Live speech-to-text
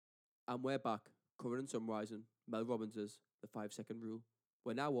And we're back, covering and summarising Mel Robbins' The 5 Second Rule.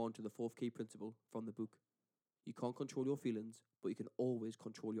 We're now on to the fourth key principle from the book. You can't control your feelings, but you can always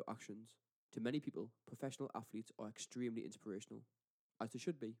control your actions. To many people, professional athletes are extremely inspirational, as they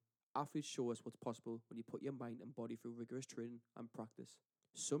should be. Athletes show us what's possible when you put your mind and body through rigorous training and practice.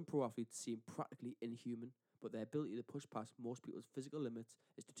 Some pro athletes seem practically inhuman, but their ability to push past most people's physical limits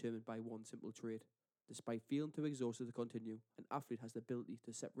is determined by one simple trait. Despite feeling too exhausted to continue, an athlete has the ability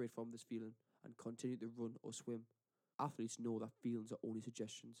to separate from this feeling and continue to run or swim. Athletes know that feelings are only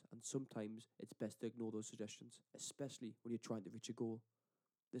suggestions, and sometimes it's best to ignore those suggestions, especially when you're trying to reach a goal.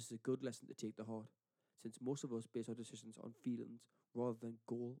 This is a good lesson to take to heart, since most of us base our decisions on feelings rather than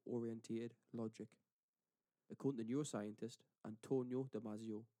goal-oriented logic. According to neuroscientist Antonio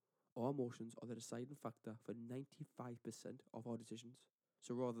Damasio, our emotions are the deciding factor for 95% of our decisions.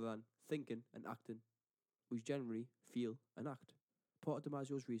 So rather than thinking and acting, we generally feel and act. Part of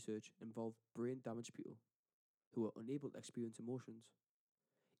Damasio's research involved brain-damaged people who were unable to experience emotions.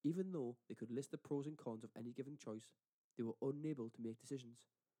 Even though they could list the pros and cons of any given choice, they were unable to make decisions.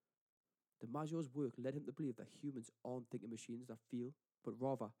 Damasio's work led him to believe that humans aren't thinking machines that feel, but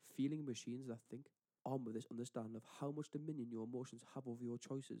rather feeling machines that think. Armed with this understanding of how much dominion your emotions have over your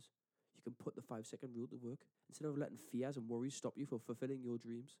choices, you can put the 5 second rule to work. Instead of letting fears and worries stop you from fulfilling your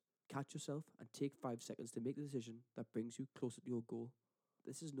dreams, catch yourself and take 5 seconds to make the decision that brings you closer to your goal.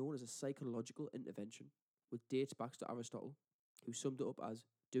 This is known as a psychological intervention, which dates back to Aristotle, who summed it up as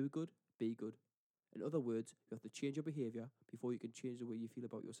do good, be good. In other words, you have to change your behaviour before you can change the way you feel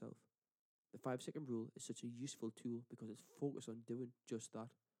about yourself. The 5 second rule is such a useful tool because it's focused on doing just that.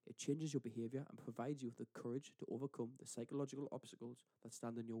 It changes your behaviour and provides you with the courage to overcome the psychological obstacles that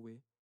stand in your way.